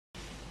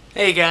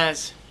Hey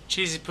guys,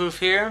 chesypoof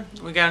here.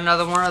 We got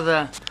another one of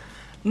the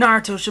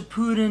Naruto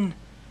Shippuden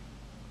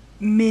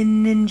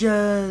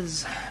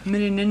Mininjas.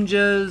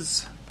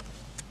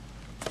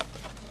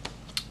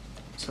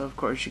 So of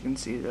course you can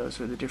see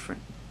those are the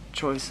different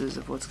choices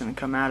of what's going to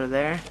come out of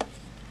there.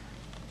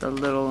 The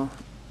little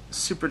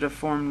super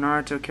deformed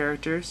Naruto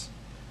characters.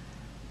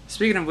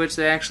 Speaking of which,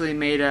 they actually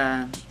made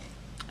a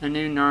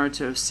new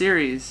Naruto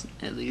series,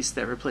 at least,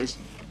 that replaced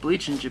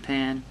Bleach in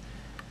Japan.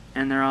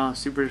 And they're all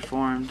super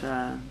deformed,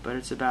 but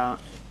it's about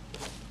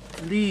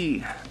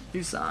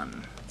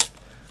Lee-san,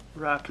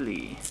 Rock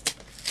Lee.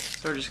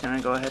 So we're just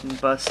gonna go ahead and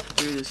bust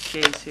through this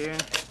case here.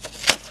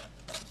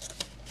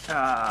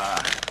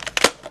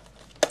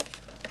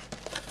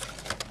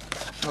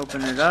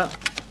 Open it up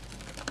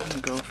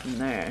and go from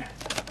there.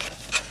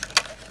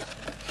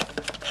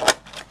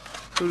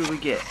 Who do we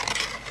get?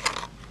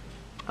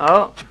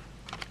 Oh,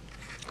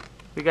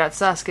 we got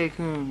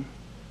Sasuke-kun.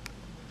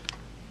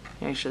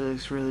 He actually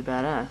looks really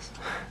badass.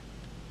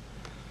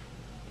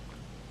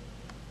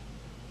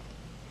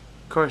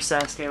 Of course,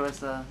 Sasuke was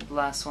the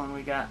last one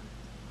we got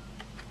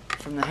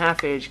from the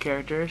half-age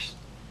characters.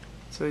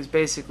 So he's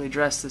basically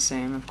dressed the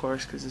same, of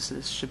course, because this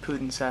is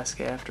Shippuden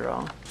Sasuke after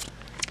all.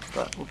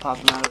 But we'll pop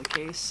him out of the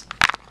case.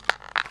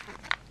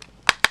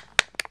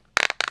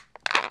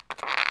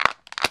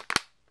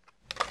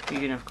 You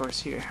can, of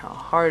course, hear how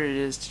hard it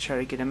is to try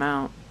to get him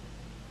out.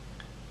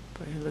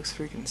 But he looks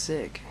freaking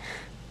sick.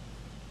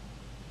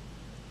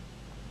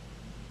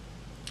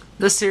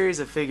 This series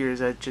of figures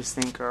I just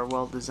think are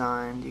well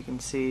designed. You can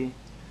see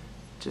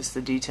just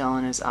the detail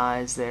in his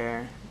eyes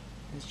there,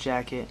 his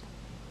jacket,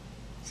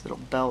 his little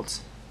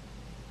belt.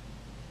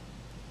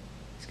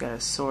 He's got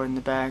a sword in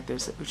the back.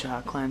 There's the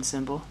Uchiha clan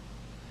symbol.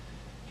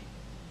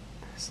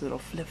 His little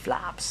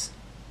flip-flops,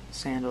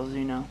 sandals,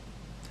 you know.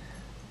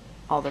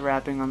 All the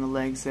wrapping on the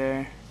legs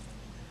there.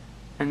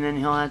 And then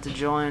he'll have to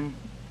join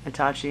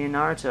Itachi and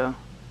Naruto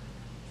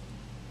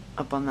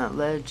up on that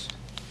ledge.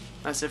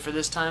 That's it for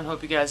this time.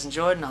 Hope you guys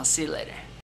enjoyed, and I'll see you later.